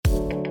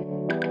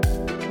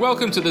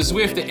Welcome to the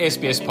Zwift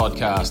SBS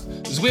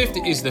podcast.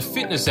 Zwift is the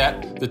fitness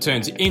app that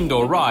turns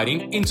indoor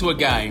riding into a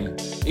game.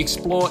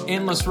 Explore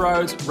endless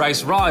roads,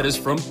 race riders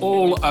from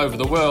all over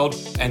the world,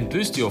 and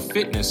boost your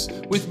fitness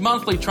with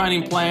monthly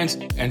training plans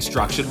and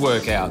structured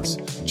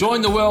workouts.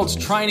 Join the world's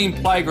training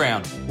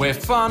playground, where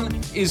fun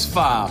is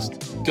fast.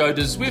 Go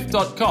to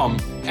Zwift.com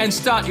and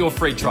start your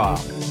free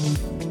trial.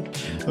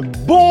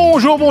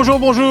 Bonjour,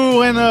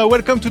 and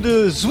welcome to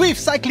the Zwift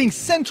Cycling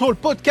Central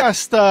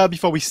podcast.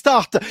 Before we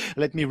start,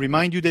 let me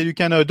remind you that you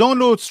can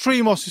download,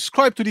 stream, or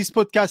subscribe to this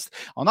podcast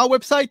on our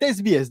website,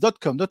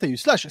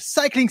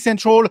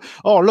 sbs.com.au/cyclingcentral,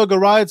 or log a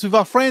ride with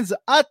our friends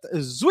at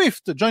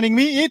Zwift. Joining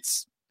me,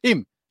 it's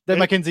him, Dave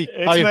Mackenzie.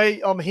 It's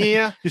me. I'm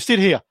here. You're still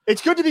here.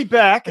 It's good to be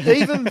back,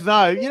 even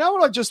though, you know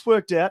what I just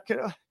worked out?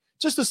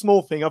 Just a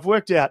small thing. I've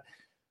worked out.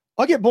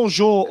 I get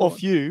bonjour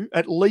off you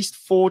at least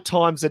 4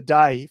 times a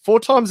day. 4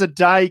 times a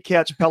day,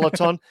 Couch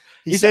Peloton.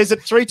 He says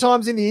it 3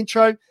 times in the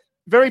intro.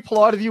 Very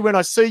polite of you when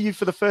I see you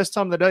for the first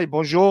time of the day.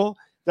 Bonjour,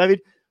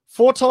 David.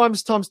 4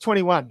 times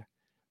 21.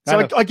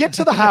 So I get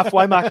to the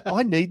halfway mark.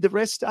 I need the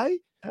rest day.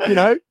 You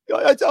know,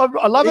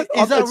 I love it.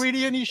 Is that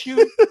really an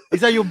issue?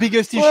 Is that your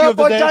biggest issue well, of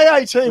the by day? day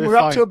 18, we're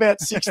up to about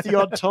 60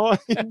 odd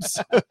times.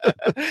 No,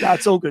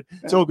 it's all good.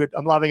 It's all good.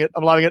 I'm loving it.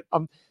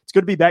 It's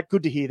good to be back.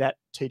 Good to hear that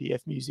TDF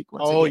music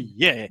once again.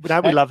 Yeah.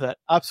 Don't we love that?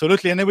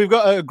 Absolutely. And then we've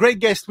got a great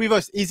guest with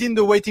us. He's in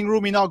the waiting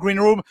room in our green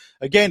room.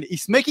 Again,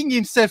 he's making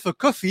himself a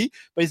coffee,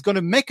 but he's going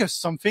to make us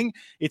something.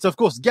 It's, of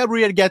course,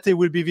 Gabriel Gatte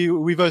will be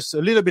with us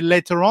a little bit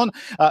later on.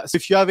 So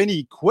if you have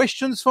any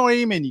questions for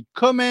him, any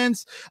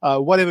comments,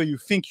 whatever you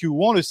think you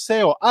want to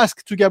say or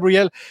ask to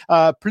Gabriel,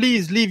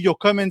 please leave your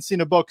comments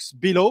in a box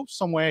below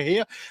somewhere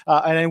here.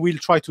 And then we'll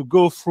try to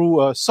go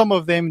through some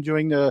of them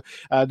during the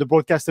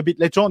broadcast a bit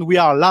later on. We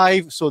are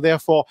live, so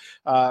therefore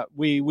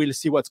we will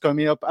see what's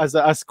coming up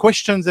as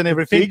questions and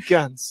everything. Big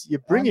guns.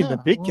 You're bringing the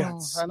big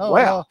guns. I know.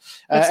 Wow.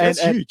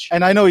 That's huge.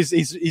 And I know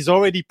he's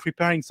already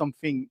preparing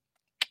something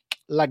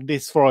like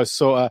this for us.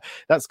 So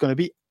that's going to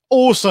be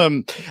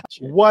awesome.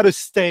 What a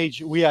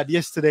stage we had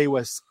yesterday.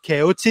 Was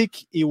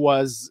chaotic. It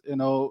was, a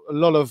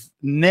lot of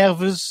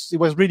nervous. It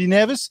was really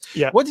nervous.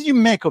 Yeah. What did you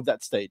make of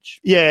that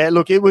stage? Yeah,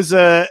 look, it was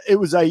a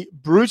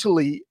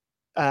brutally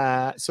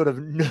sort of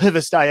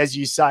nervous day, as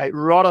you say,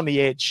 right on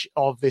the edge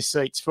of their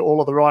seats for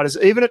all of the riders.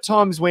 Even at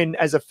times when,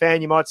 as a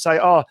fan, you might say,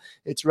 oh,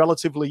 it's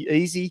relatively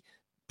easy,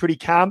 pretty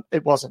calm.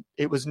 It wasn't.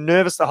 It was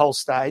nervous the whole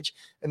stage.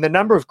 And the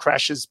number of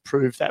crashes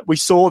proved that. We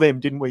saw them,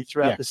 didn't we,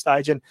 throughout the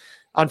stage? And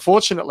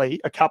unfortunately,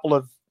 a couple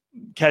of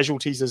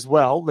casualties as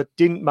well that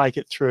didn't make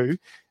it through.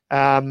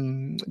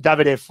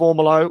 Davide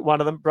Formolo, one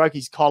of them, broke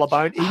his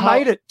collarbone. He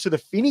made it to the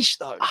finish,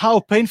 though.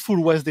 How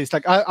painful was this?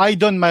 Like I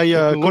done my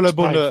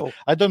collarbone.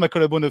 I done my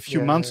collarbone a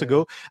few months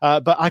ago,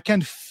 but I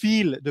can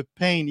feel the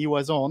pain he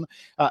was on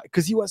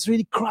because he was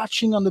really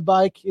crouching on the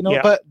bike.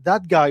 But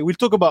that guy, we'll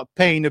talk about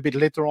pain a bit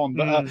later on.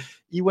 But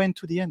he went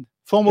to the end.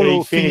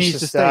 Formolo finished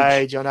the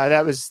stage. I know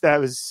that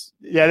was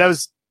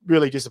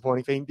really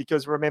disappointing for him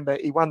because remember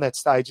he won that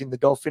stage in the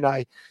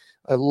Dauphiné.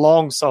 A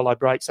long solo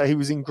break. So he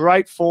was in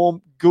great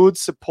form, good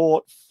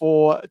support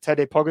for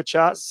Tadej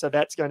Pogačar. So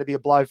that's going to be a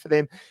blow for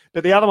them.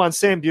 But the other one,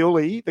 Sam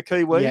Bewley, the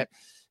Kiwi, we've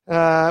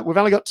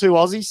only got 2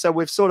 Aussies. So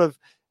we've sort of,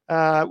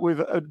 we've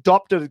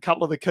adopted a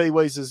couple of the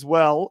Kiwis as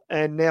well.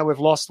 And now we've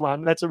lost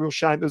one. That's a real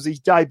shame. It was his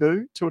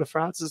debut, Tour de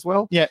France as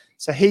well. Yeah.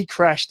 So he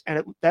crashed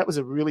and that was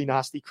a really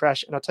nasty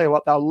crash. And I'll tell you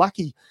what, they were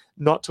lucky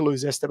not to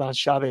lose Esteban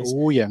Chavez.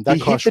 Oh yeah. He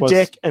hit the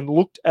deck and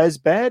looked as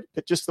bad,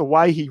 but just the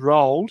way he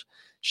rolled,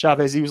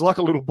 Chavez, he was like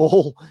a little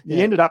ball. He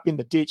ended up in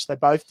the ditch. They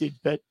both did,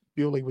 but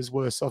Bewley was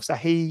worse off. So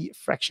he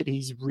fractured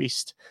his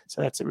wrist.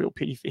 So that's a real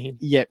pity for him.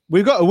 Yeah.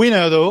 We've got a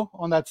winner, though,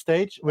 on that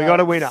stage. We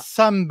got a winner.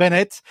 Sam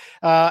Bennett,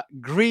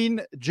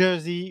 green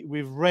jersey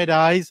with red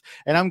eyes.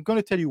 And I'm going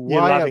to tell you why.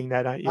 You're loving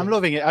that, aren't you? I'm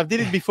loving it. I've did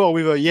it before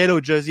with a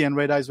yellow jersey and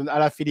red eyes when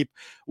Alaphilippe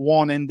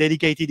won and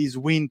dedicated his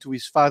win to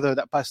his father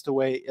that passed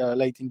away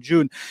late in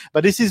June.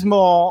 But this is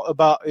more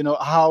about,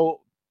 how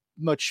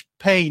much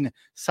pain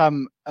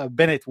Sam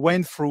Bennett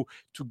went through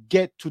to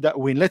get to that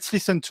win. Let's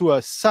listen to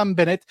Sam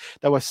Bennett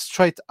that was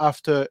straight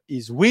after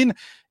his win.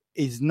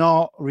 He's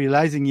not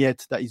realizing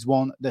yet that he's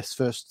won this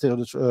first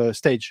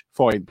stage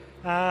for him.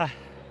 I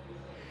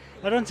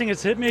don't think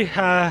it's hit me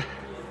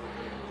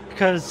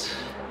because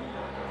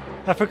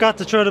I forgot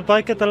to throw the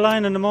bike at the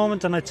line in the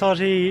moment and I thought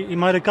he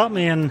might have got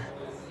me and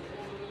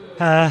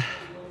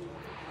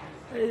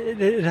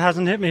it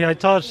hasn't hit me. I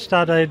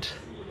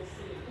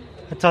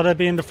thought I'd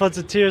be in the floods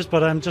of tears,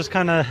 but I'm just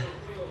I'm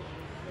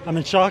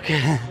in shock.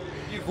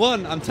 You've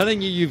won. I'm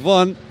telling you, you've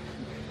won.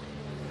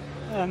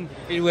 Been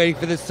waiting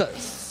for this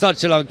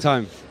such a long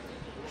time.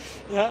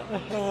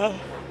 Yeah.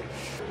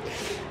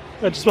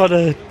 I just want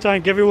to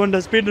thank everyone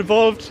that's been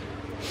involved.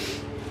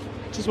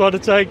 Just want to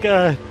thank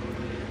the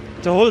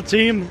whole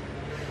team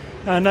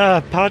and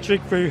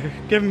Patrick for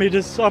giving me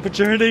this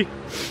opportunity.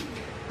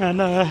 And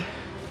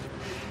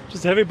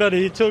just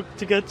everybody it took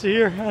to get to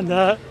here. And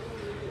I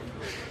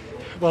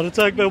want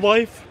to thank my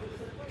wife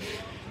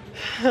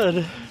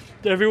and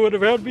everyone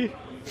around me.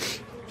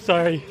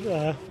 Sorry,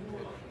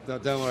 No,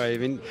 don't worry. I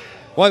mean,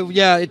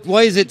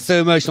 why is it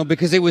so emotional?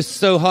 Because it was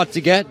so hard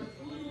to get.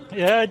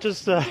 Yeah, I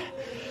just,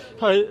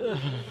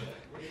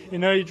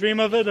 you dream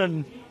of it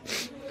and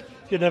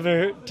you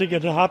never think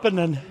it'll happen,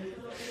 and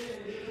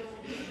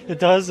it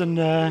does, and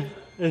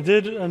it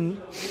did,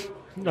 and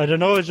I don't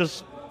know.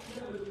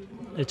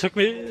 It took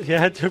me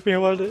a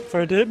while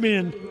for it to hit me,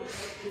 and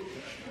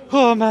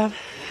oh man.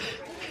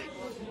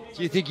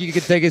 Do you think you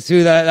could take us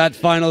through that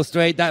final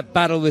straight, that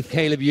battle with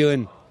Caleb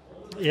Ewan?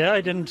 Yeah,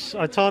 I didn't.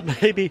 I thought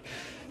maybe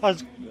I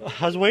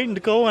was waiting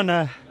to go, and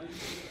I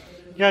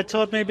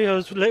thought maybe I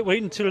was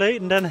waiting too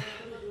late, and then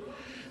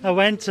I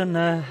went, and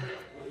I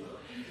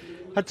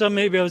thought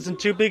maybe I was in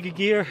too big a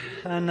gear,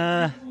 and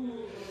I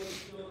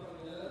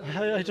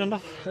don't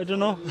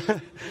know.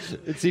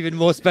 It's even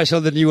more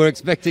special than you were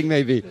expecting,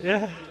 maybe.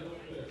 Yeah.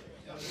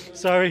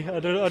 Sorry, I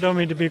don't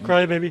mean to be a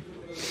crybaby.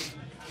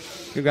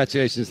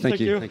 Congratulations, thank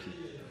you. Thank you.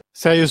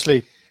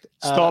 Seriously.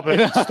 Stop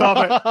it!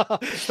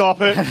 Stop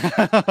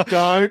it!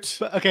 Don't.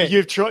 Okay.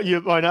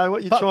 I know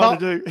what you're trying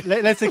to do.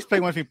 Let's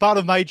explain one thing. Part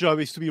of my job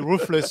is to be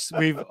ruthless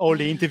with all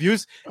the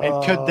interviews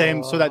and cut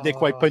them so that they're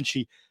quite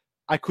punchy.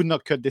 I could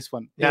not cut this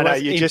one. No,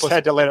 you just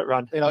had to let it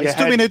run. It's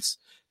 2 minutes,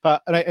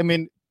 but I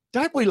mean,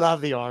 don't we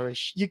love the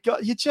Irish? Have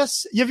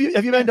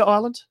you been to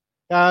Ireland?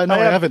 No, I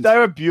haven't.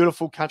 They're a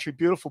beautiful country,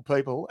 beautiful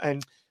people,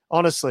 and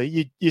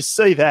honestly, you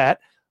see that.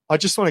 I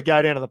just want to go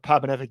down to the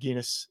pub and have a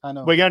Guinness. I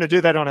know. We're going to do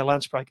that on our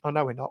lunch break. Oh,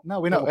 no, we're not. No,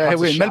 we're not.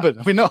 We're in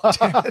Melbourne. We're not.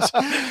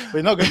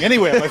 We're not going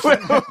anywhere, my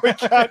friend. We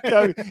can't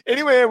go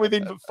anywhere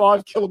within the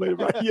 5 kilometre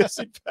radius,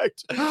 in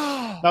fact.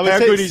 How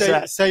good is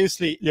that?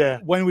 Seriously,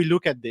 when we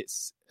look at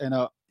this,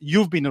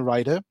 you've been a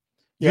rider.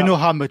 You know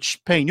how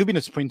much pain. You've been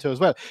a sprinter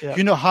as well. Yeah.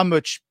 You know how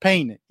much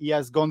pain he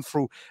has gone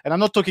through. And I'm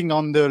not talking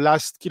on the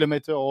last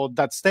kilometre or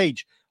that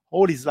stage.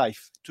 All his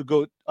life to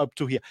go up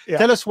to here. Yeah.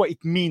 Tell us what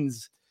it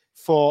means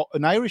for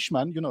an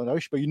Irishman. You're not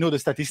Irish, but you know the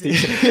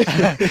statistics.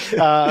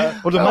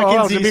 Although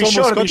McKenzie is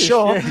almost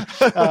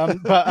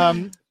Scottish.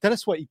 But tell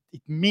us what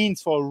it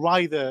means for a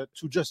rider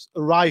to just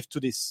arrive to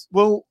this.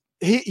 Well,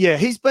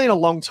 he's been a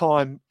long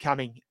time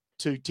coming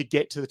to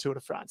get to the Tour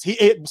de France.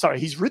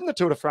 He's ridden the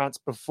Tour de France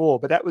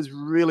before, but that was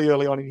really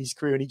early on in his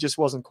career, and he just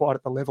wasn't quite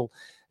at the level.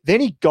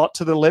 Then he got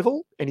to the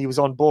level, and he was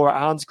on Bora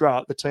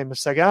Hansgrohe at the team of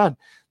Sagan.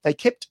 They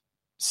kept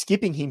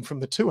skipping him from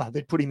the Tour.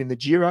 They'd put him in the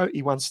Giro,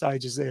 he won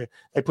stages there.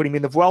 They put him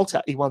in the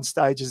Vuelta, he won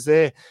stages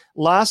there.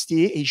 Last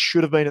year, he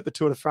should have been at the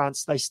Tour de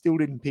France. They still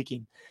didn't pick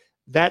him.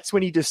 That's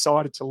when he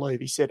decided to leave.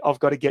 He said, I've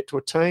got to get to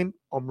a team.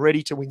 I'm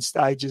ready to win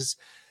stages.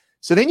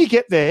 So then you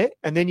get there,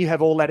 and then you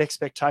have all that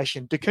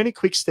expectation. Deceuninck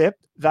Quick-Step,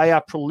 they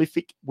are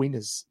prolific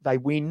winners. They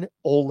win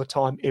all the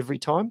time, every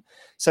time.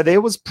 So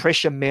there was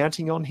pressure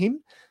mounting on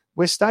him.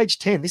 We're stage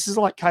 10. This is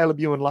like Caleb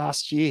Ewan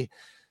last year,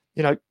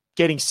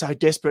 getting so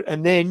desperate.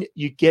 And then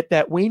you get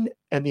that win,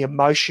 and the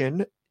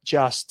emotion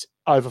just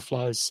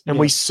overflows. And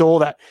we saw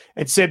that.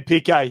 And Seb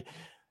Piquet,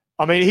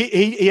 I mean,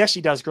 he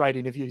actually does great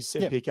interviews,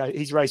 Seb Piquet.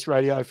 He's race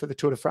radio for the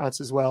Tour de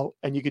France as well.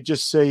 And you could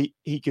just see,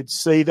 he could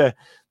see the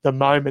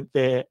moment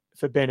there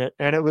for Bennett,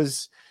 and it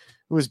was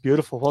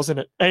beautiful, wasn't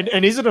it?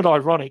 And isn't it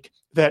ironic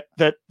that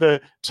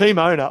the team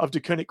owner of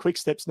Deceuninck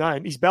Quick-Step's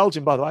name, he's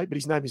Belgian, by the way, but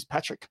his name is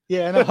Patrick.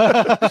 Yeah, I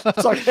know.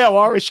 It's like, how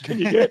Irish can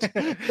you get?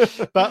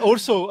 But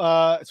also,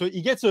 so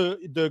he gets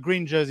the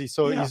green jersey,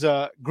 so he's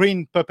a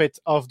green puppet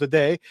of the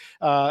day.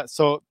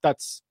 So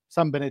that's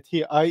Sam Bennett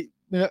here.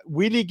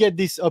 Will he get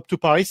this up to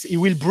Paris? He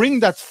will bring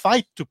that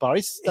fight to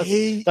Paris.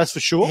 That's for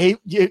sure.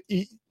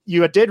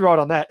 You are dead right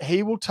on that.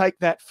 He will take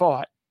that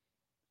fight,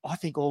 I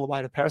think, all the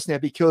way to Paris now,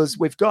 because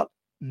we've got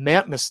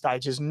mountainous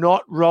stages,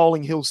 not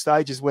rolling hill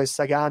stages where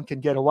Sagan can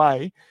get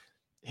away.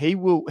 He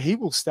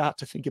will start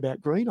to think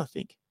about green, I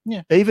think.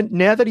 Yeah. Even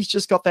now that he's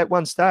just got that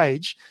one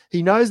stage,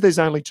 he knows there's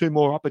only 2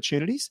 more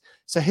opportunities.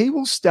 So he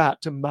will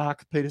start to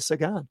mark Peter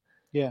Sagan.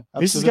 Yeah,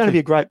 absolutely. This is going to be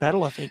a great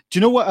battle, I think. Do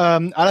you know what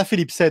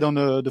Alaphilippe said on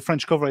the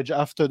French coverage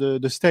after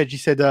the stage? He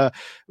said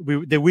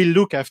they will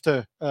look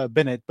after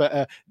Bennett,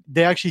 but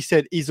they actually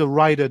said he's a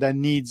rider that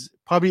needs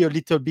probably a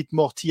little bit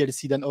more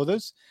TLC than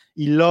others.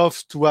 He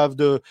loves to have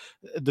the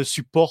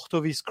support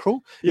of his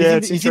crew.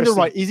 He's in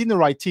the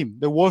right team.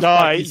 The Wolf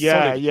Pack is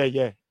solid.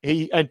 Yeah.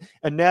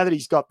 And now that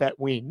he's got that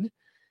win,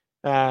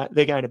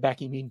 they're going to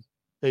back him in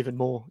even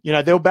more.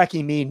 They'll back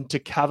him in to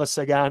cover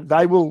Sagan.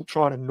 They will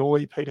try and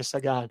annoy Peter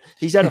Sagan.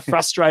 He's had a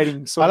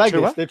frustrating sort of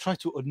tour. This. They try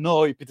to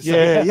annoy Peter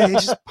Sagan. Yeah,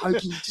 just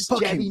poking, just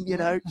jabbing,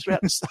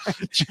 throughout the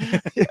stage.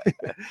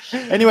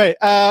 Anyway,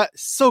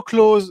 so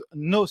close,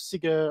 no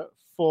cigar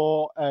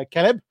for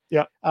Caleb.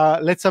 Yeah.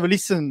 Let's have a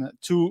listen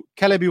to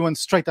Caleb Ewan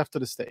straight after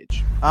the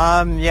stage.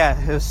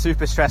 It was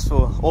super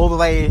stressful all the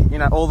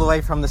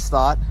way from the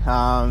start.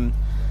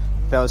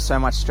 There was so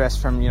much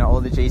stress from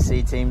all the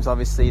GC teams.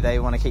 Obviously, they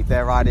want to keep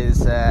their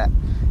riders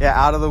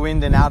out of the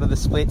wind and out of the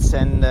splits,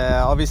 and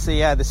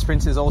obviously, the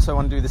sprinters also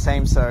want to do the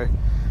same. So,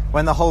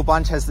 when the whole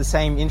bunch has the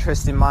same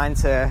interest in mind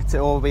to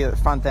all be at the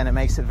front, then it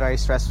makes it very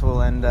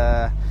stressful. And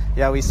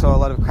we saw a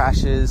lot of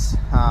crashes.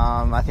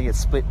 I think it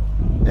split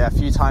a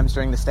few times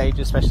during the stage,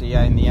 especially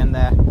in the end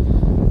there.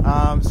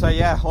 So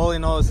yeah, all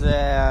in all, it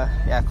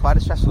was quite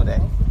a stressful day.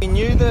 We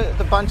knew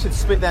the bunch had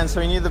split then, so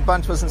we knew the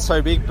bunch wasn't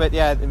so big. But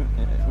yeah,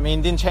 I mean,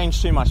 it didn't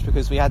change too much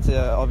because we had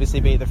to obviously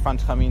be at the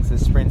front coming into the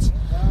sprints.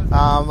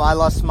 I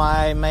lost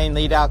my main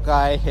lead-out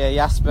guy here,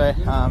 Jasper,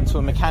 to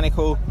a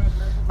mechanical.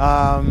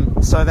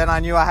 So then I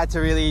knew I had to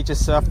really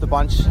just surf the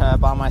bunch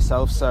by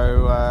myself.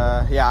 So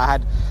I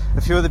had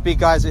a few of the big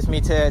guys with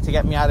me to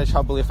get me out of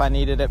trouble if I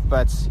needed it.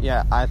 But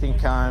yeah, I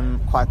think I'm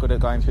quite good at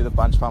going through the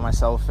bunch by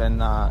myself,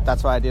 and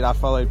that's what I did. I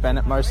followed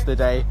Bennett most of the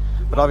day,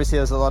 but obviously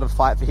there was a lot of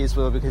fight for his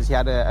wheel because he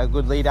had a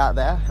good lead out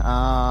there.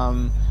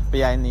 But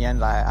yeah, in the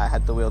end, I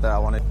had the wheel that I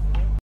wanted.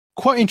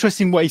 Quite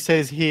interesting what he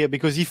says here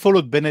because he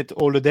followed Bennett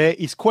all the day.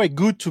 It's quite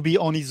good to be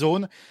on his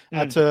own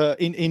at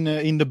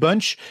in the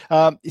bunch.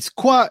 It's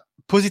quite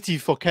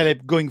positive for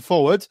Caleb going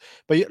forward,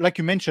 but like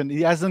you mentioned,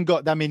 he hasn't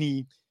got that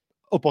many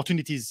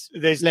opportunities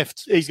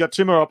left. He's got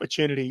 2 more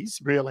opportunities,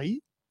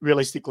 really,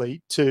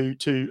 realistically, to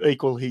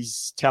equal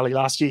his tally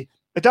last year.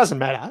 It doesn't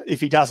matter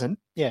if he doesn't.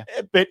 Yeah,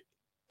 but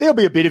there'll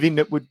be a bit of him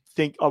that would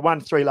think, I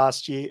won 3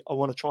 last year, I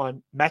want to try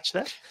and match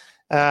that.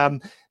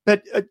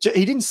 But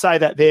he didn't say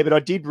that there, but I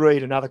did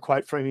read another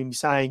quote from him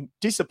saying,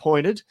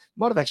 disappointed,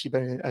 might have actually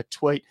been a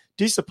tweet,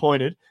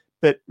 disappointed,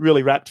 but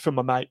really wrapped from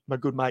my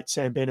good mate,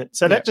 Sam Bennett.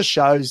 So that just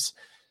shows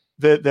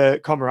the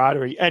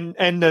camaraderie and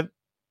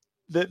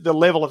the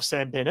level of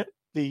Sam Bennett.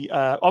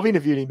 I've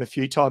interviewed him a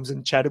few times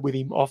and chatted with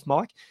him off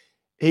mic.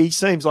 He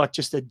seems like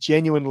just a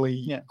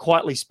genuinely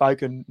quietly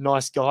spoken,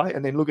 nice guy.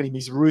 And then look at him,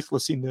 he's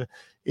ruthless in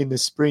the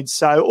sprint.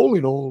 So all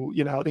in all,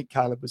 I think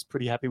Caleb was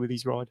pretty happy with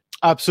his ride.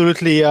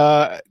 Absolutely.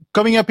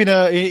 Coming up in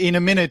a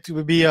minute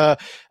will be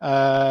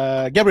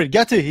Gabriel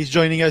Gatte. He's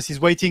joining us. He's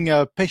waiting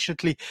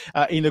patiently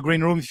in the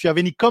green room. If you have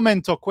any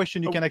comment or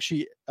question, you can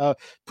actually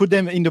put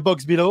them in the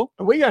box below.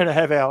 Are we going to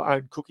have our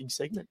own cooking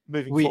segment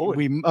moving forward?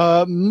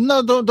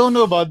 No, don't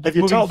know about. Have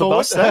you told the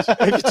boss that?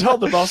 Have you told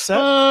the boss that?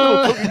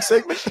 Little cooking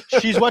segment.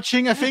 She's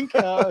watching. I think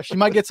she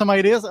might get some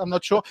ideas. I'm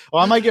not sure,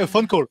 or I might get a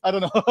phone call. I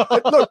don't know.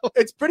 Look,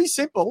 it's pretty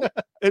simple.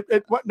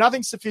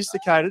 Nothing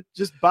sophisticated.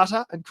 Just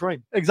butter and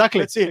cream.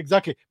 Exactly. That's it.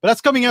 Exactly. But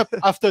that's coming up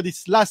after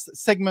this last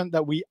segment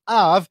that we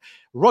have.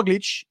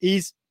 Roglic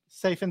is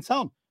safe and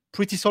sound.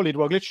 Pretty solid,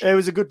 Roglic. It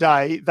was a good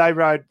day. They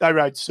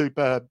rode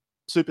super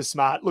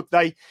smart. Look,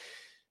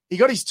 he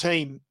got his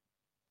team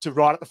to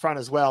ride at the front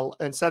as well.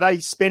 And so they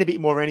spent a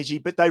bit more energy,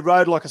 but they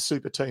rode like a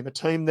super team, a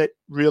team that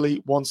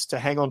really wants to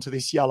hang on to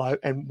this yellow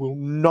and will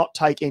not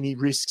take any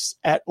risks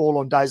at all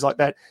on days like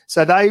that.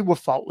 So they were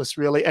faultless,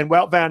 really. And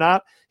Wout van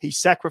Aert, he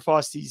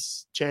sacrificed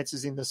his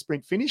chances in the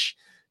sprint finish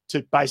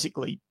to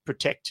basically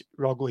protect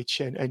Roglic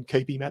and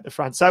keep him at the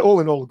front. So all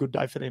in all, a good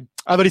day for them.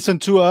 Have a listen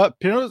to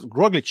Piero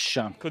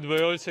Roglic. Could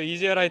be also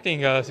easier, I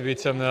think, with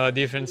some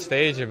different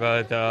stage,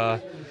 but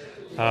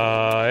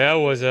it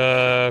was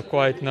a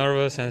quite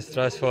nervous and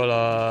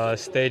stressful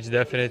stage,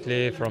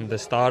 definitely, from the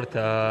start.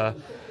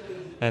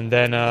 And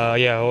then,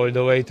 all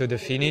the way to the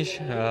finish.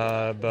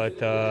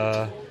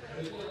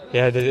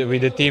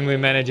 With the team, we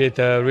managed it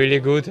really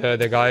good.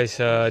 The guys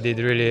did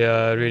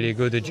really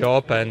good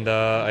job, and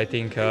I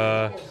think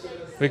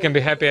we can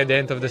be happy at the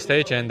end of the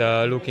stage and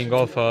looking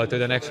off to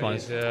the next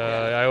ones.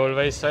 I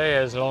always say,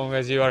 as long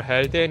as you are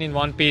healthy and in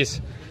one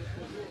piece,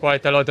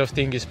 quite a lot of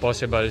things is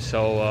possible.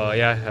 So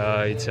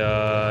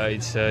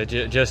it's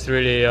just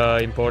really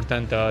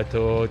important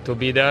to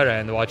be there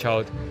and watch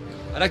out.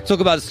 I'd like to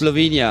talk about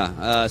Slovenia.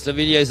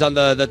 Slovenia is on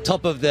the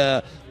top of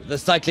the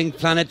cycling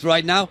planet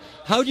right now.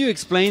 How do you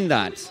explain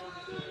that?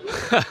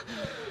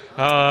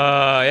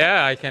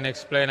 I can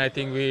explain. I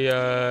think we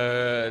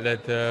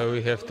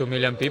have 2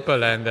 million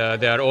people and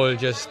they are all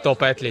just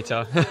top athletes.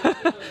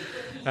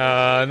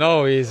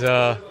 No,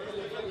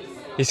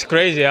 it's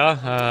crazy.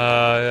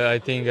 I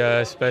think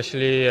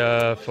especially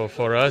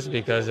for us,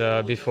 because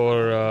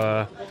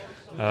before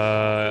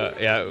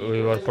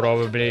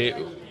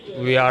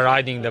we are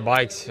riding the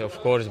bikes, of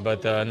course,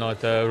 but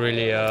not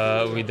really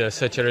with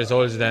such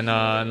results than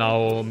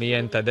now me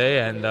and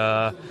Tadej. And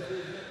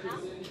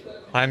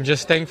I'm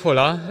just thankful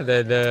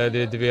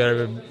that we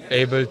are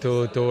able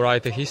to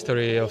write a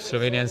history of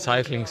Slovenian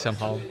cycling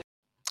somehow.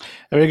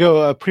 There we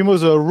go,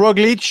 Primoz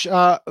Roglic.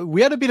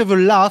 We had a bit of a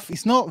laugh.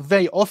 It's not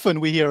very often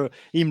we hear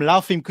him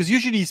laughing because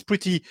usually he's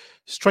pretty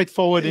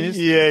straightforward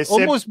and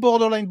almost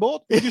borderline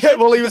bored. Yeah,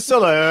 well, he was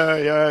still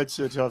it's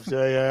a tough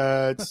day.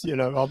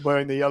 I'm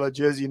wearing the yellow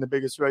jersey in the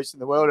biggest race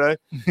in the world.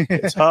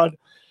 It's hard.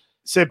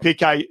 Seb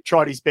Piquet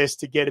tried his best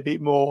to get a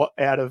bit more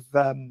out of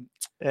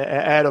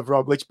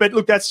Roglic, but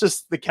look, that's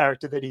just the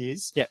character that he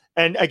is. Yeah,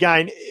 and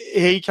again,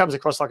 he comes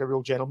across like a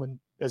real gentleman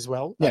as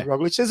well. Yeah,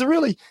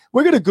 Roglic.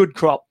 We've got a good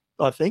crop,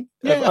 I think,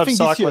 of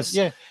cyclists.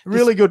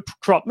 Really good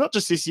crop, not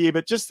just this year,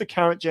 but just the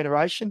current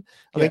generation.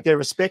 I think they're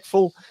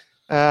respectful.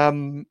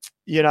 They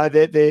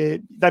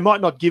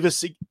might not give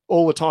us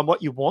all the time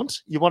what you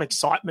want. You want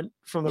excitement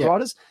from the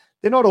riders.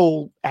 They're not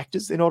all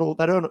actors. Not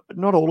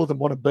all of them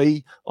want to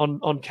be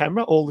on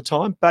camera all the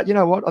time. But you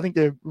know what? I think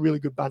they're a really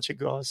good bunch of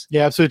guys.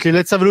 Yeah, absolutely.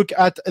 Let's have a look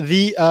at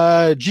the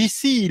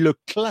GC, le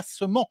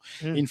classement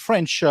in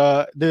French.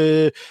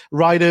 The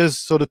riders,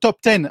 so the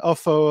top 10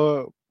 of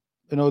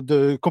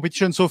the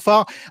competition so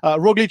far.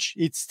 Roglic,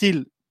 it's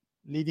still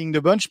leading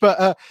the bunch,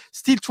 but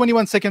still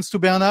 21 seconds to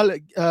Bernal.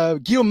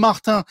 Guillaume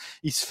Martin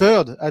is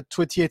third at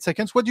 28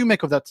 seconds. What do you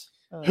make of that?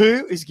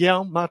 Who is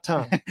Guillaume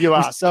Martin? You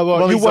ask.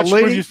 So, he's a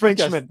leading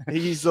Frenchman.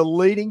 He's the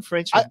leading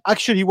Frenchman.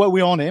 Actually, what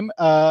we're on him,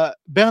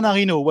 Bernard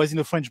Hinault was in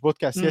a French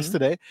broadcast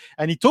yesterday,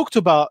 and he talked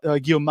about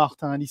Guillaume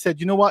Martin, and he said,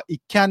 you know what?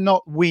 He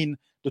cannot win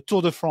the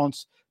Tour de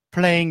France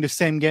playing the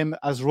same game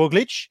as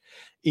Roglic.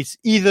 It's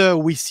either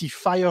we see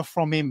fire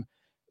from him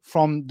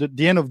from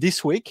the end of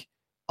this week,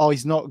 or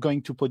he's not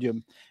going to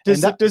podium.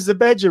 Does the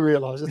Badger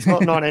realise it's not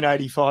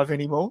 1985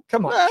 anymore?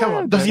 Come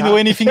on. Does he know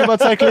anything about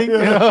cycling?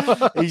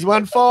 He's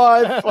won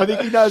 5. I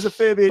think he knows a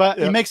fair bit. But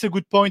he makes a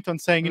good point on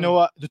saying, you know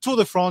what, the Tour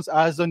de France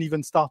hasn't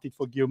even started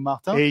for Guillaume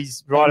Martin.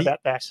 He's right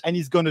about that. And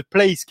he's going to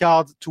play his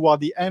cards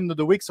toward the end of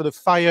the week. So the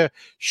fire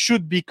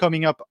should be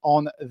coming up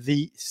on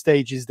the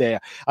stages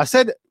there. I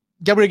said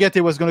Gabriel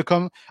Gatte was going to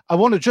come. I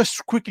want to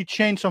just quickly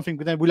change something,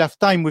 but then we'll have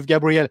time with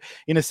Gabriel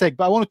in a sec.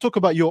 But I want to talk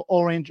about your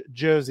orange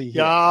jersey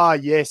here. Ah,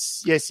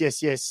 yes.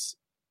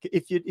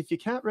 If you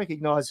can't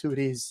recognise who it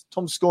is,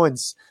 Tom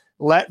Scoins,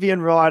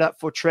 Latvian rider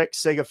for Trek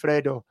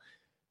Segafredo.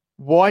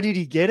 Why did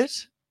he get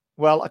it?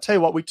 Well, I tell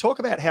you what, we talk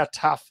about how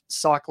tough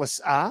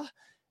cyclists are,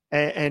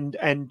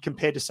 and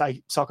compared to,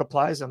 say, soccer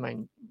players. I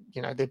mean,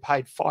 they're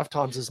paid 5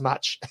 times as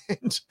much,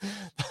 and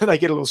they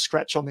get a little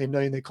scratch on their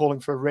knee, and they're calling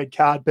for a red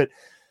card, but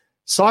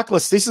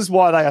cyclists, this is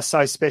why they are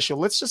so special.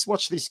 Let's just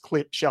watch this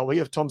clip, shall we,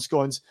 of Tom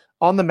Scoins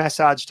on the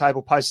massage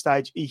table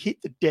post-stage. He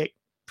hit the deck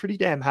pretty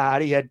damn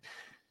hard. He had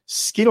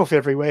skin off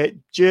everywhere.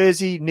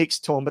 Jersey, nicks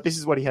torn, but this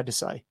is what he had to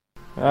say.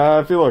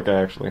 I feel okay,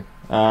 actually.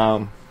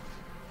 The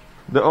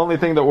only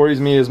thing that worries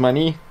me is my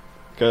knee,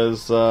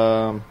 because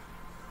I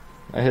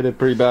hit it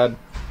pretty bad.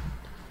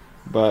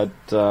 But,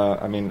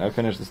 I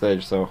finished the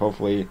stage, so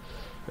hopefully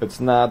it's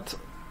not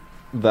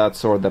that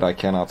sore that I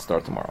cannot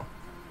start tomorrow.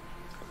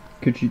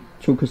 Could you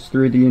talk us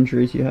through the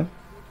injuries you have?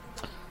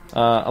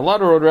 A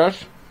lot of road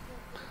rash,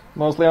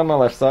 mostly on my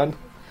left side,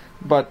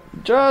 but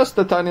just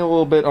a tiny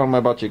little bit on my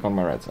butt cheek on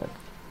my right side.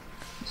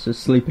 So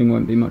sleeping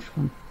won't be much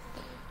fun?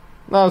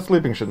 No,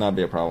 sleeping should not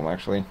be a problem,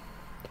 actually.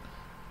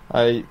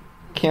 I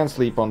can't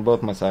sleep on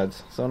both my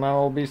sides, so now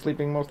I'll be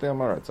sleeping mostly on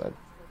my right side.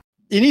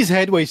 In his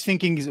head, what he's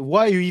thinking is,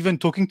 why are you even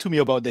talking to me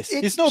about this?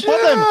 It's no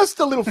problem. Just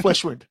a little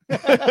flesh wound.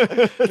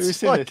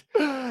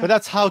 But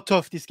that's how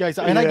tough these guys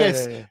are. And I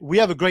guess we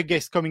have a great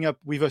guest coming up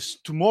with us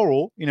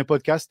tomorrow in a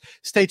podcast.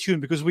 Stay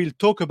tuned, because we'll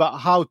talk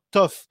about how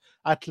tough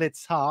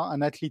athletes are.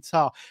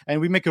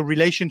 And we make a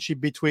relationship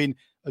between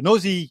an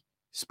Aussie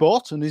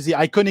sport, an Aussie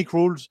iconic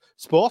rules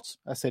sport,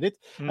 I said it,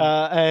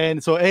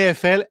 and so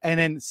AFL, and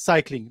then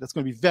cycling. That's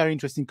going to be very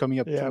interesting coming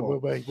up tomorrow.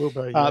 Will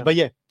be. But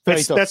yeah,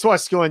 that's why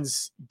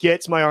Scoins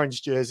gets my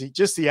orange jersey,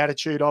 just the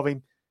attitude of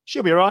him.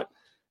 She'll be all right.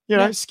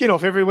 Skin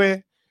off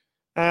everywhere,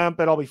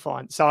 but I'll be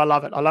fine. So I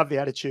love it. I love the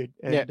attitude,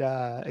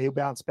 and he'll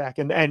bounce back.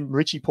 And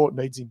Richie Port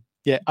needs him.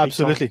 Yeah,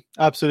 absolutely.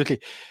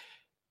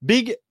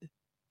 Big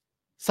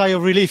sigh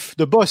of relief.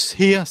 The boss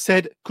here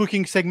said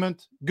cooking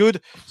segment,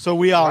 good. So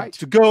we are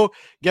to go.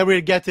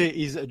 Gabriel Gatte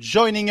is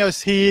joining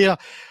us here,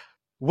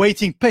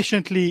 waiting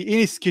patiently in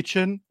his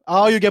kitchen.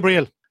 How are you,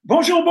 Gabriel?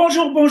 Bonjour tout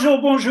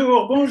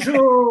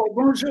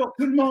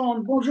le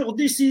monde. Bonjour,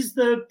 this is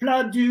the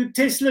plat du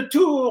Tesla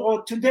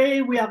Tour.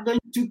 Today we are going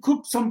to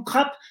cook some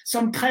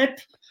crepe.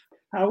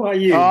 How are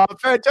you? Oh,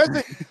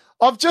 fantastic.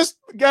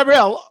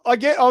 Gabriel, I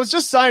was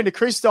just saying to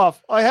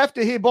Christophe, I have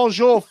to hear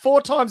bonjour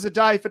 4 times a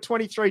day for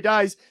 23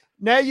 days.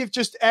 Now you've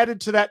just added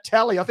to that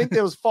tally. I think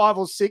there was 5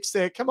 or 6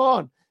 there. Come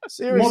on.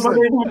 Seriously.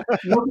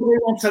 Nobody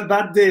wants a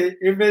bad day.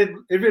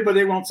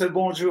 Everybody wants a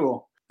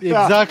bonjour.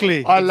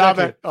 Exactly. I love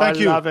it. Thank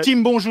you.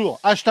 Team Bonjour.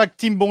 #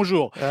 Team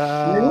Bonjour.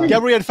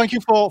 Gabriel, thank you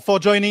for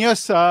joining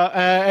us.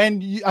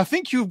 And I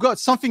think you've got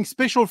something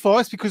special for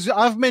us, because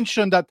I've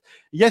mentioned that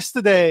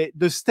yesterday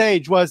the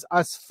stage was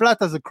as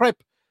flat as a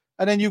crepe.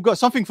 And then you've got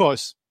something for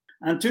us.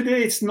 And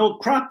today it's no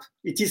crap,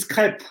 it is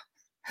crepe.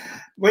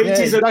 Well, it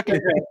is exactly. A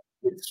pleasure.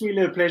 It's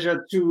really a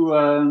pleasure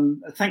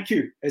to thank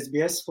you,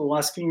 SBS, for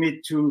asking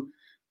me to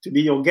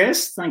be your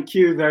guest. Thank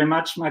you very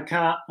much,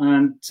 Maka,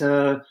 and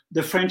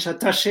the French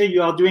attaché.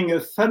 You are doing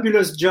a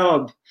fabulous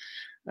job.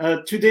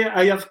 Today,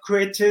 I have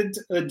created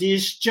a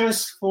dish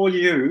just for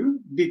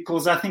you,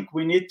 because I think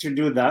we need to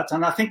do that,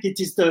 and I think it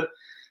is the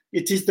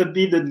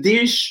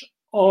dish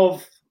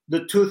of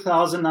the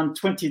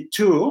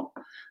 2022,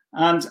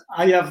 and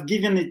I have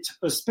given it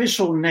a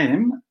special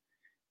name.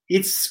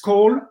 It's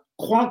called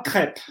croix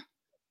crêpe.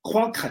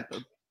 Croix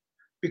crêpe,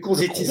 because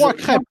it is a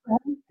croissant.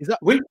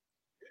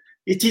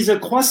 It is a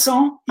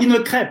croissant in a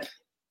crêpe.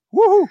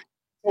 Woohoo!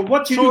 So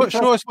what you do?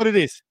 Show us what it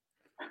is.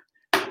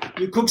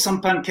 You cook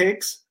some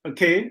pancakes, a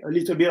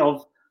little bit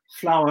of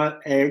flour,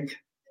 egg,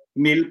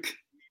 milk,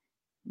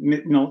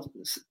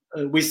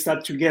 whisk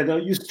that together.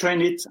 You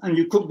strain it and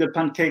you cook the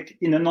pancake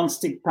in a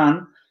non-stick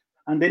pan,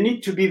 and they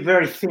need to be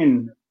very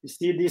thin. You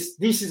see,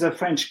 this is a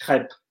French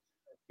crêpe.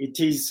 It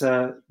is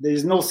there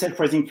is no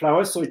self-raising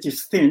flour, so it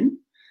is thin.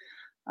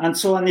 And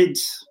so I need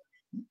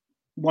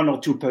 1 or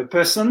 2 per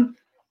person.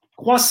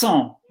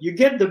 croissant. You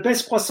get the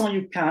best croissant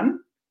you can,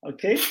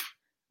 okay?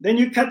 Then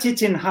you cut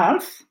it in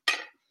half,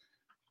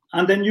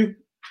 and then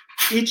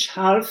each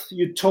half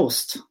you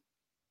toast.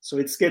 So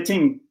it's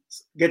getting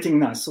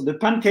nice. So the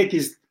pancake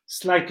is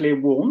slightly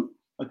warm,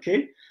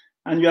 okay?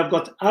 And you have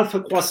got half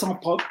a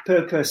croissant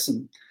per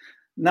person.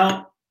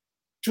 Now,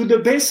 to the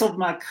base of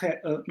my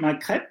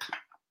crepe,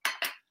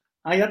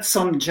 I had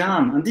some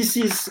jam, and this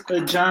is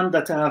a jam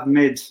that I have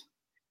made.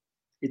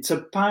 It's a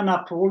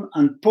pineapple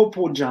and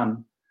pawpaw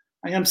jam.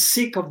 I am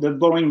sick of the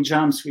boring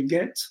jams we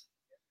get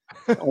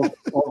of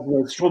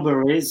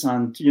strawberries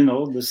and,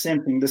 the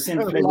same thing, the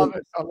same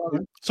flavor. I love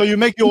it. So you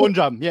make your own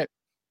jam, yeah?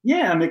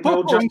 Yeah, I make my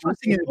own jam.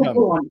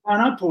 Pawpaw and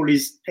pineapple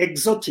is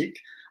exotic.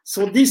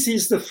 So this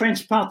is the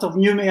French part of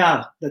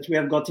Nouméa that we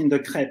have got in the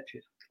crepe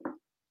here.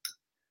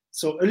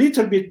 So a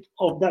little bit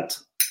of that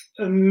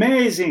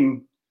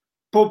amazing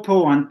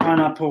pawpaw and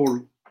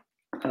pineapple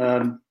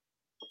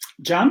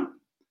jam,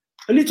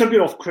 a little bit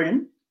of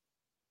cream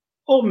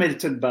or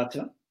melted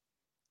butter.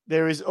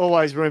 There is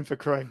always room for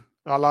cream.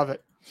 I love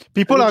it.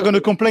 People are going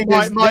to complain.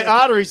 My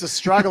arteries are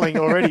struggling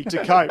already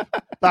to cope,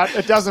 but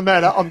it doesn't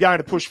matter. I'm going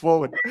to push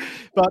forward.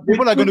 But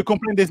people are going to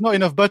complain there's not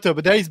enough butter,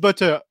 but there is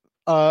butter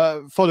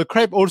for the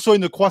crepe, also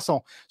in the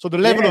croissant. So the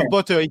level of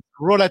butter is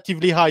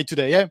relatively high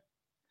today, yeah?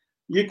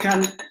 You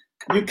can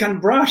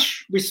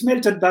brush with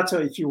melted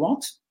butter if you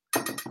want.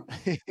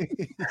 If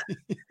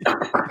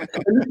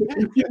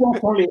you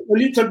want only a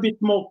little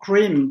bit more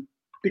cream,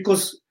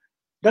 because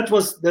that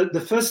was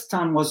the first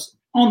time was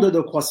under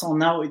the croissant.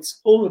 Now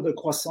it's over the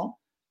croissant.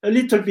 A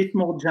little bit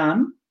more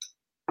jam.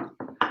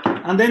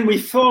 And then we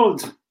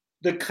fold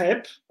the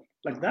crepe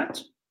like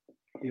that.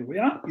 Here we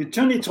are. You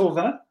turn it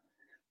over.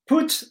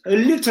 Put a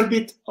little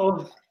bit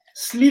of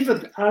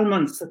slivered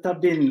almonds that have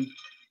been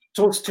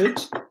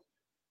toasted.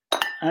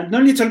 And a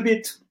little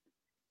bit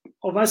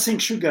of icing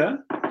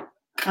sugar.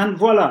 And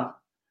voila.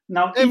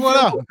 Now,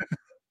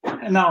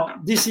 now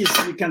this is,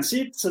 you can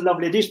see it's a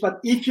lovely dish. But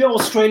if you're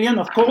Australian,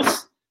 of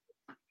course,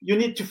 you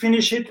need to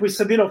finish it with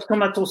a bit of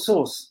tomato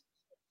sauce.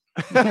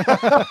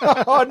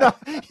 Oh no,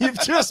 you've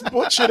just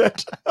butchered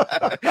it.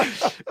 I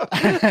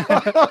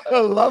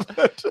love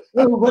it.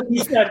 Oh, what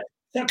is that?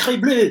 Sacré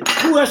bleu.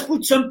 Who has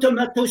put some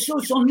tomato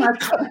sauce on my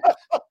crepe?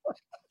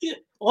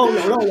 Oh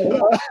là là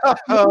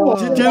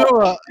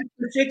là.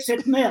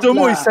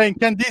 Tomo is saying,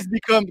 can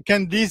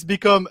this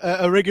become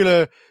a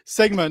regular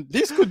segment?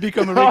 This could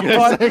become a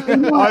regular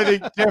segment. I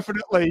think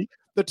definitely.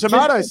 The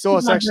tomato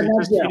sauce actually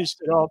just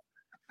finished it off.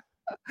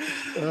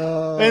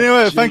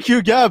 Anyway, thank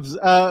you, Gabs,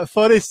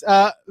 for this.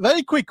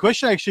 Very quick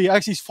question, actually.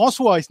 Actually, it's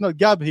Francois. It's not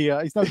Gab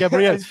here. It's not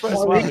Gabriel. It's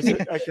Francois, is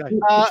it? Okay.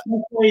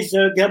 Francois is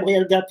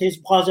Gabriel Gatte's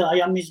brother. I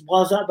am his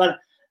brother, but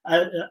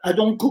I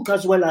don't cook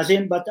as well as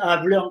him, but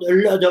I've learned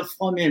a lot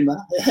from him.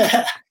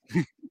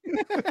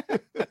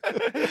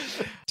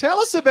 Tell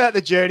us about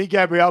the journey,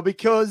 Gabriel,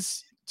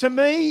 because to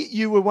me,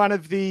 you were one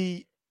of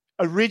the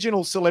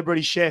original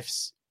celebrity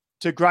chefs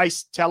to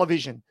grace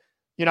television.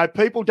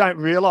 People don't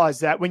realize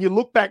that. When you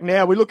look back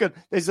now,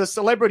 there's a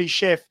celebrity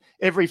chef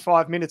every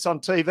 5 minutes on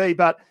TV,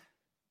 but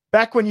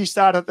back when you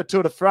started at the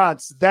Tour de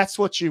France, that's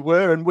what you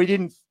were. And we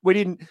didn't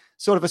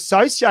sort of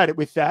associate it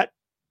with that,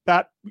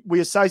 but we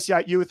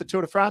associate you with the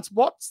Tour de France.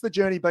 What's the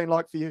journey been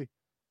like for you?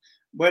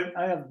 Well,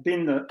 I have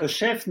been a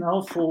chef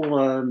now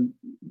for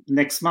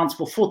next month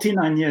for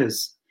 49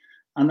 years.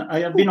 And I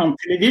have been on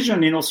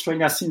television in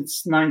Australia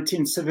since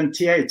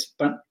 1978,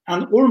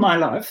 and all my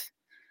life,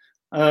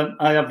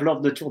 I have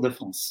loved the Tour de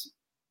France.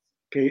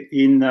 Okay,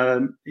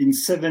 in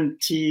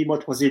 70,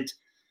 what was it?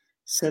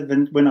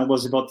 When I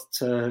was about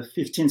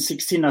 15,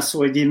 16, I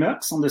saw Eddy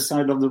Merckx on the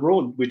side of the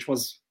road, which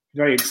was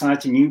very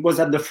exciting. He was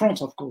at the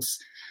front, of course.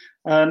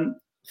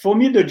 For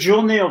me, the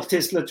journey of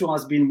Tesla Tour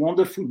has been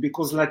wonderful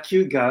because, like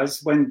you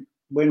guys, when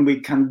we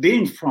can be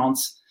in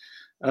France,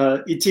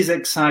 it is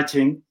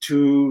exciting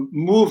to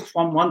move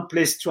from one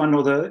place to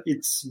another.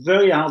 It's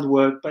very hard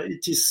work, but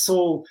it is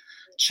so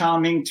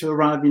charming to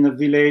arrive in a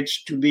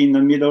village, to be in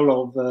the middle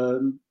of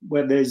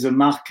where there is a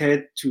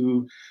market,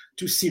 to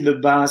see the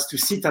bars, to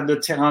sit at the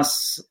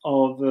terrace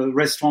of a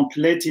restaurant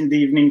late in the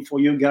evening for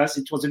you guys.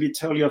 It was a bit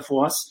earlier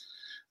for us.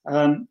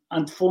 And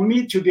for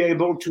me to be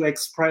able to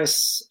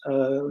express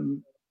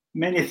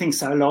many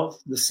things I love,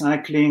 the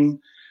cycling,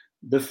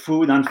 the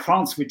food, and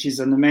France, which is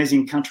an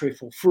amazing country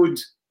for food,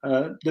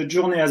 the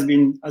journey has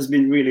been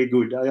really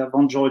good. I have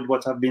enjoyed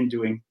what I've been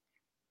doing.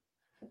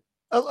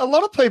 A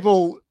lot of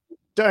people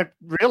don't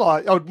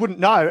realize, I wouldn't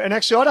know, and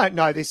actually I don't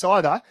know this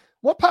either.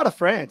 What part of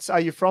France are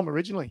you from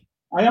originally?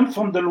 I am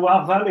from the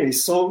Loire Valley,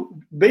 so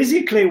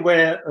basically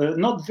we're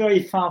not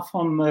very far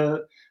from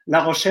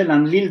La Rochelle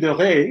and l'Île de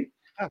Ré,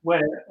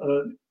 where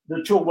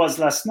the tour was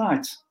last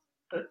night.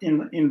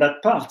 In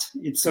that part,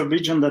 it's a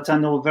region that I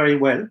know very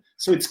well.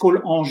 So it's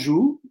called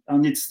Anjou,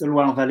 and it's the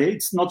Loire Valley.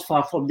 It's not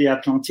far from the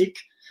Atlantic,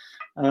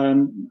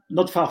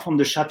 not far from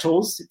the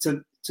chateaus. It's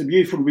a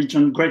beautiful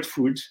region, great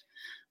food.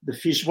 The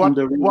fish from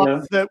the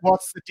river.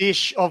 What's the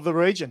dish of the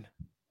region?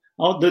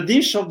 Oh, the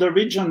dish of the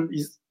region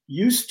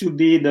used to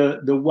be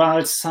the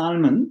wild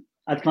salmon,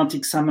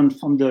 Atlantic salmon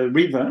from the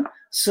river,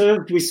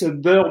 served with a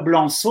beurre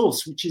blanc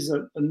sauce, which is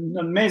an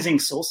amazing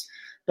sauce.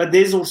 But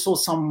there's also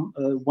some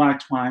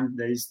white wine.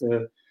 There's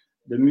the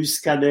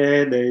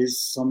Muscadet. There's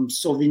some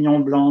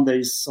Sauvignon Blanc.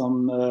 There's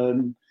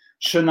some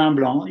Chenin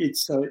Blanc.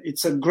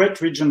 It's a great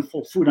region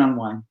for food and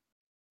wine.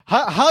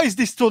 How is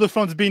this Tour de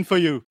France been for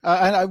you?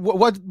 And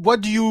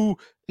what do you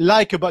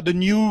like about the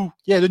new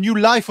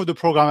life of the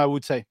program, I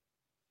would say?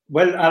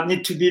 Well, I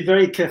need to be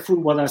very careful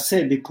what I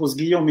say because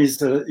Guillaume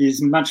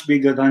is much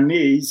bigger than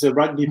me. He's a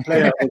rugby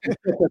player, a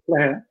soccer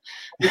player.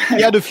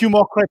 He had a few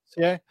more crepes,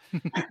 yeah.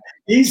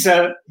 He's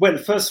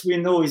first we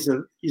know he's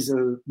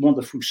a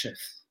wonderful chef,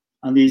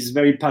 and he's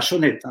very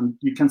passionate, and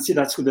you can see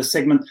that through the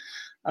segment.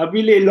 I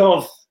really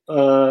love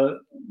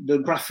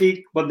the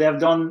graphic, what they have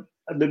done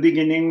at the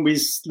beginning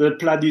with le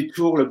plat du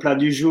tour, le plat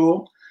du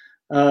jour.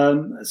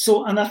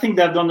 And I think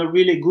they've done a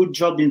really good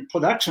job in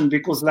production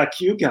because, like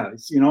you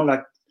guys,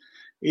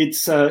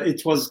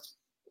 it was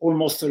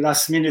almost a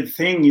last minute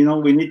thing.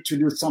 We need to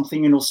do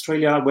something in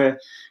Australia where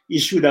it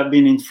should have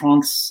been in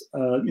France,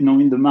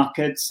 in the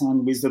markets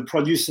and with the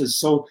producers.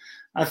 So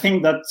I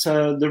think that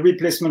the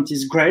replacement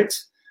is great.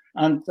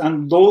 And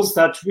those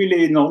that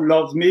really,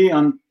 love me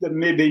and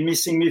maybe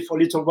missing me for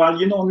a little while,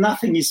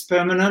 nothing is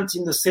permanent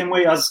in the same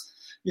way as,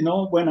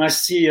 when I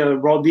see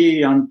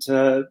Robbie and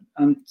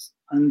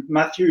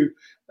Matthew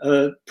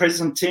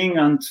presenting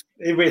and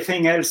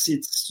everything else,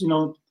 it's,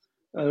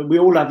 we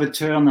all have a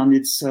turn, and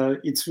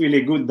it's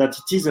really good that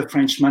it is a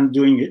Frenchman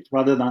doing it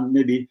rather than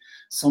maybe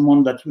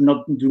someone that will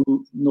not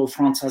know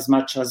France as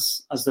much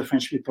as the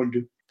French people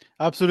do.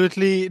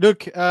 Absolutely.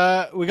 Look,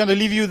 we're going to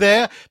leave you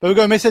there, but we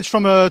got a message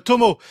from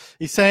Tomo.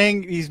 He's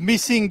saying he's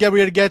missing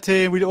Gabriel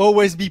Gatte, will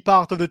always be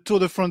part of the Tour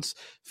de France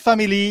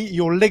family.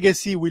 Your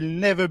legacy will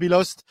never be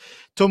lost.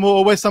 Tomo,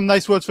 always some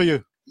nice words for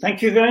you.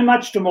 Thank you very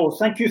much, Tomo.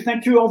 Thank you.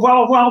 Au revoir,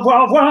 au revoir, au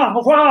revoir, au revoir, au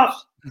revoir.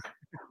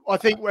 I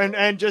think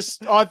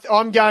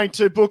I'm going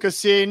to book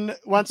us in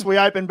once we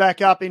open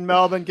back up in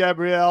Melbourne,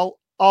 Gabrielle.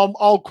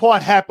 I'll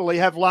quite happily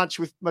have lunch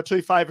with my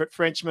two favourite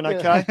Frenchmen,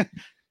 okay?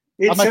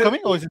 Am I coming?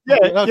 Or is it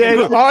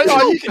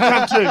you can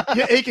come too.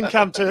 Yeah, he can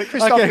come too.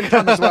 Christophe can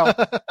come as well.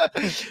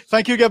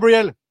 Thank you,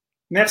 Gabriel.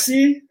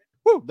 Merci.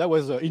 Woo, that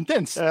was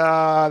intense.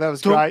 That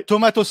was great.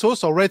 Tomato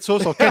sauce or red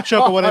sauce or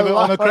ketchup or whatever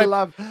on a crepe.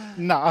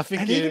 I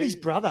think. And even his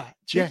brother,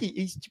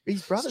 cheeky.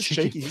 His brother's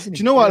cheeky, isn't he? Do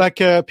you know what?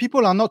 Like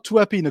people are not too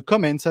happy in the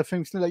comments. I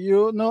think like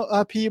you're not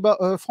happy about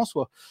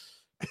François.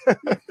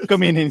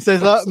 Coming in,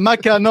 says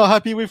Maca not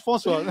happy with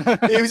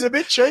François. He was a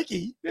bit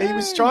cheeky. He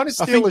was trying to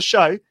steal the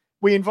show.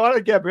 We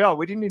invited Gabriel.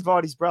 We didn't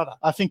invite his brother.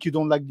 I think you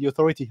don't like the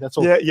authority. That's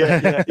all. Yeah.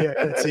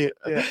 That's it.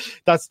 Yeah.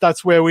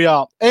 That's where we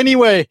are.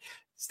 Anyway,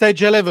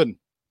 stage 11.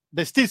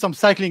 There's still some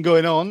cycling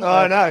going on.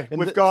 I know.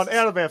 We've gone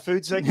out of our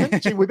food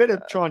segment. Gee, we better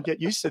try and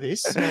get used to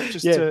this.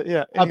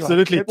 Anyway,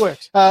 absolutely. It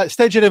worked.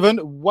 Stage 11.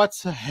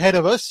 What's ahead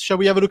of us? Shall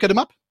we have a look at the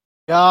map?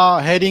 We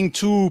are heading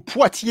to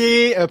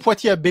Poitiers.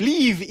 Poitiers, I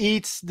believe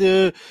it's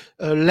the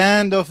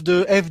land of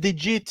the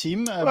FDG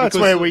team. That's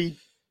where we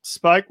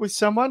spoke with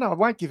someone. I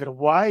won't give it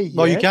away yet.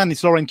 No, you can.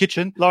 It's Lauren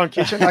Kitchen.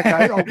 Okay,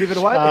 I'll give it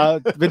away.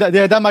 But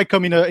that might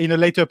come in a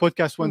later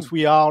podcast once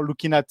we are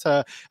looking at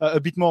a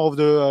bit more of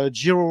the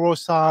Giro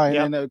Rosa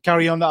and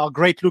carry on our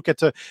great look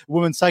at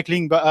women's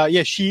cycling. But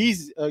she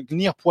is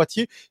near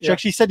Poitiers. She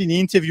actually said in the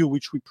interview,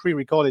 which we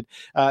pre-recorded,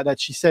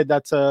 that she said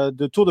that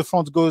the Tour de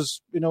France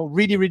goes,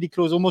 really, really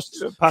close,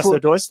 almost past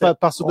the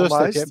doorstep. Past the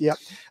doorstep.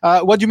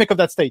 Yeah. What do you make of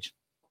that stage?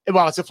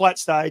 Well, it's a flat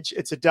stage.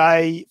 It's a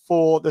day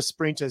for the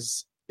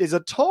sprinters. There's a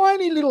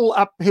tiny little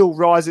uphill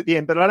rise at the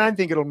end, but I don't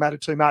think it'll matter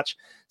too much.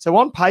 So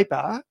on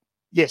paper,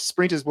 yes,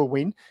 sprinters will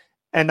win,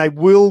 and they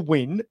will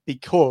win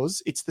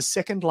because it's the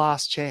second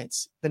last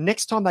chance. The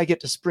next time they get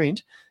to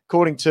sprint,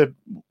 according to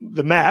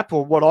the map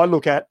or what I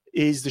look at,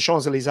 is the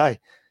Champs-Élysées.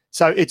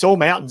 So it's all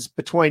mountains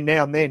between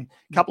now and then.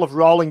 A couple of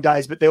rolling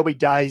days, but there'll be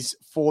days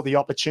for the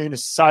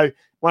opportunists. So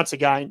once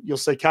again, you'll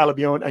see Caleb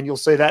Ewan and you'll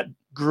see that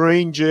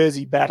green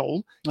jersey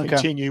battle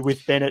continue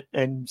with Bennett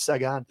and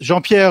Sagan.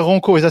 Jean-Pierre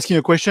Ronco is asking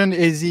a question.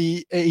 Is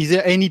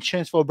there any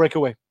chance for a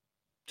breakaway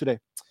today?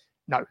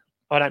 No,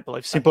 I don't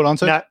believe so. Simple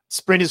answer? No,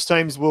 sprinters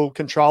teams will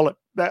control it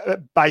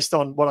based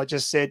on what I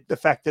just said, the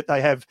fact that they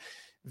have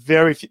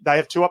they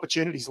have two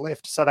opportunities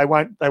left, so they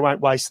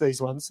won't waste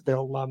these ones. They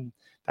won't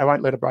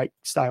let a break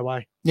stay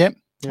away. Yep.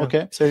 Yeah.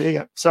 Okay. So there you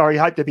go. Sorry,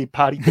 I hope to be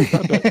party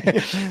people.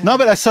 No,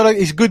 but I thought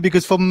it's good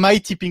because for my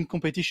tipping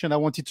competition, I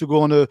wanted to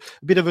go on a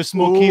bit of a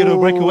smoky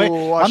breakaway.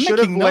 I should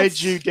have led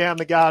you down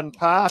the garden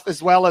path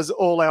as well as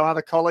all our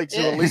other colleagues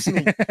who are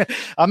listening.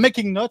 I'm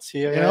making notes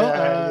here,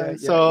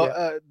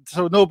 so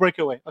no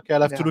breakaway. Okay,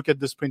 I'll have to look at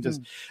the sprinters.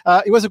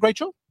 It was a great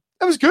show.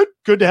 It was good.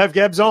 Good to have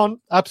Gabs on.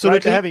 Absolutely.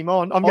 Great to have him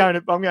on. I'm going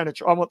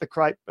to. I want the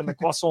crepe and the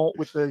croissant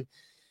with the.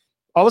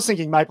 I was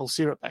thinking maple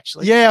syrup,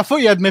 actually. Yeah, I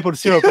thought you had maple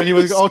syrup and it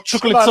was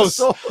chocolate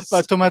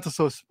sauce. Tomato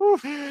sauce.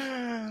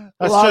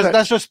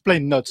 That's just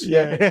plain nuts.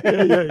 Yeah.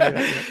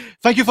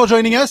 Thank you for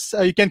joining us.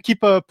 You can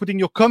keep putting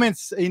your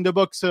comments in the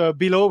box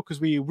below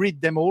because we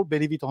read them all,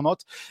 believe it or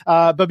not.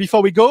 But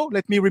before we go,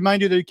 let me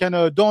remind you that you can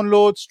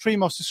download,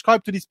 stream, or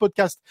subscribe to this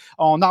podcast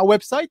on our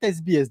website,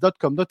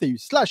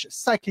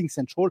 sbs.com.au/cycling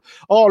central,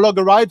 or log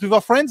a ride with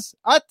our friends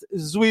at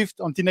Zwift.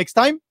 Until next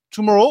time,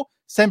 tomorrow,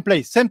 same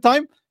place, same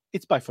time.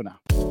 It's bye for now.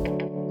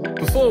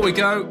 Before we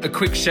go, a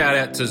quick shout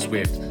out to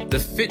Zwift, the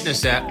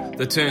fitness app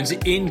that turns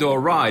indoor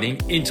riding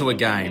into a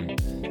game.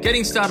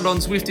 Getting started on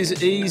Zwift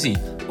is easy.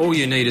 All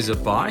you need is a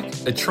bike,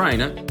 a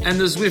trainer, and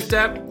the Zwift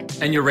app,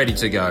 and you're ready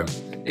to go.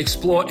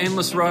 Explore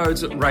endless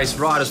roads, race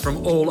riders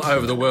from all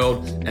over the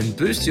world, and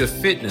boost your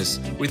fitness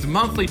with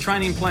monthly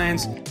training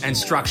plans and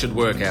structured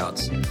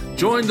workouts.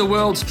 Join the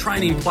world's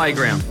training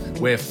playground,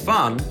 where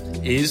fun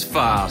is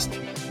fast.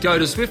 Go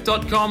to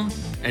Zwift.com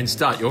and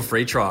start your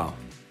free trial.